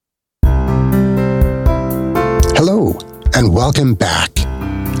Hello, and welcome back.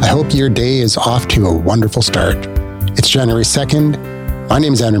 I hope your day is off to a wonderful start. It's January 2nd. My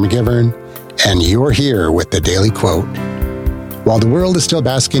name is Andrew McGivern, and you're here with the Daily Quote. While the world is still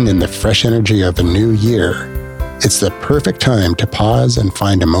basking in the fresh energy of a new year, it's the perfect time to pause and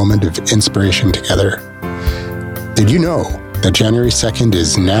find a moment of inspiration together. Did you know that January 2nd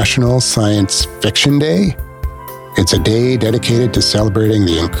is National Science Fiction Day? It's a day dedicated to celebrating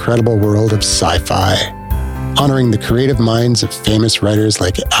the incredible world of sci-fi, honoring the creative minds of famous writers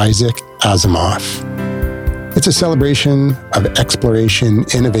like Isaac Asimov. It's a celebration of exploration,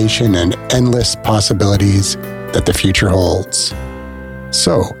 innovation, and endless possibilities that the future holds.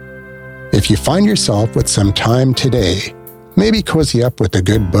 So, if you find yourself with some time today, maybe cozy up with a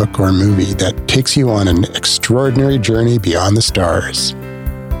good book or movie that takes you on an extraordinary journey beyond the stars.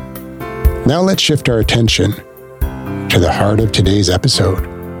 Now let's shift our attention to the heart of today's episode,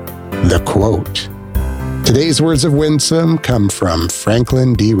 the quote. Today's words of wisdom come from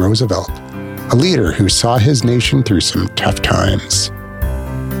Franklin D. Roosevelt, a leader who saw his nation through some tough times.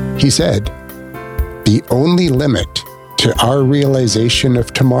 He said, "The only limit to our realization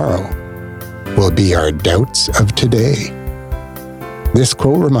of tomorrow will be our doubts of today." This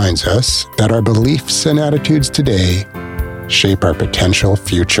quote reminds us that our beliefs and attitudes today shape our potential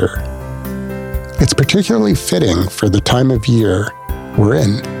future. It's particularly fitting for the time of year we're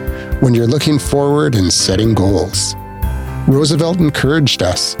in, when you're looking forward and setting goals. Roosevelt encouraged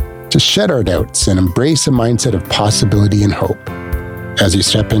us to shed our doubts and embrace a mindset of possibility and hope. As you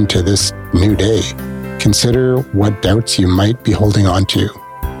step into this new day, consider what doubts you might be holding on to.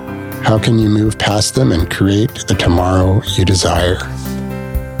 How can you move past them and create the tomorrow you desire?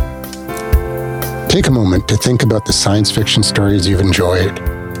 Take a moment to think about the science fiction stories you've enjoyed.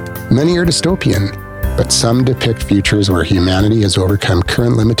 Many are dystopian, but some depict futures where humanity has overcome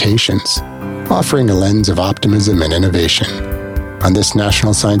current limitations, offering a lens of optimism and innovation. On this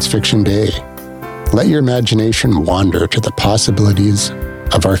National Science Fiction Day, let your imagination wander to the possibilities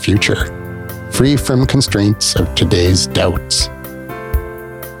of our future, free from constraints of today's doubts.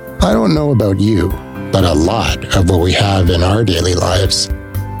 I don't know about you, but a lot of what we have in our daily lives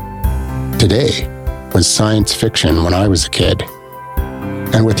today was science fiction when I was a kid.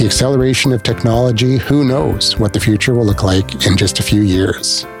 And with the acceleration of technology, who knows what the future will look like in just a few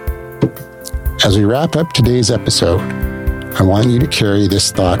years. As we wrap up today's episode, I want you to carry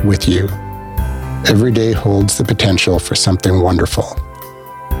this thought with you. Every day holds the potential for something wonderful.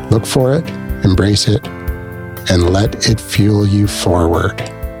 Look for it, embrace it, and let it fuel you forward.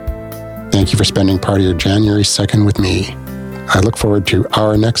 Thank you for spending part of your January 2nd with me. I look forward to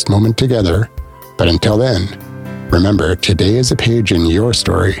our next moment together, but until then, remember, today is a page in your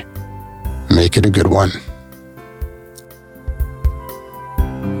story. Make it a good one.